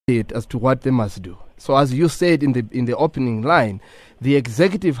as to what they must do. So as you said in the opening line, the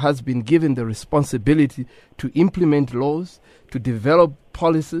executive has been given the responsibility to implement laws, to develop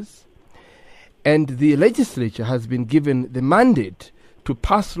policies, and the legislature has been given the mandate to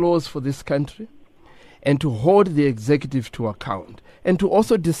pass laws for this country and to hold the executive to account and to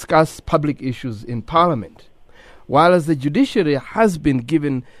also discuss public issues in Parliament. While as the judiciary has been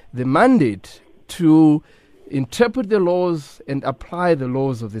given the mandate to interpret the laws and apply the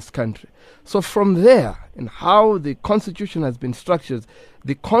laws of this country. So from there, and how the Constitution has been structured,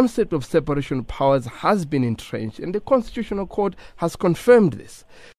 the concept of separation of powers has been entrenched, and the Constitutional Court has confirmed this.